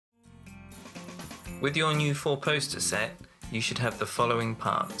With your new 4-poster set, you should have the following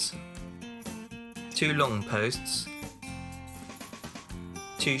parts: 2 long posts,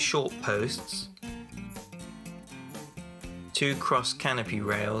 2 short posts, 2 cross canopy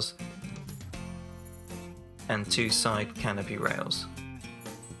rails and 2 side canopy rails.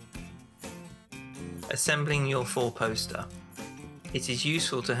 Assembling your 4-poster. It is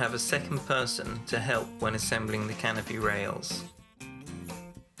useful to have a second person to help when assembling the canopy rails.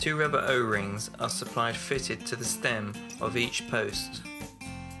 2 rubber O-rings are supplied fitted to the stem of each post.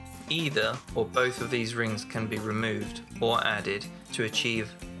 Either or both of these rings can be removed or added to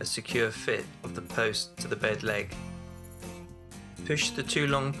achieve a secure fit of the post to the bed leg. Push the 2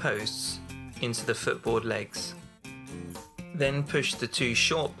 long posts into the footboard legs. Then push the 2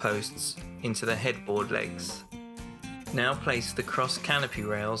 short posts into the headboard legs. Now place the cross canopy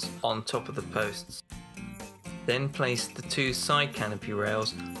rails on top of the posts. Then place the 2 side canopy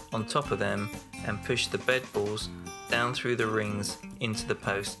rails on top of them and push the bed balls down through the rings into the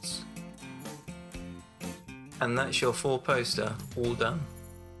posts. And that's your 4-poster all done.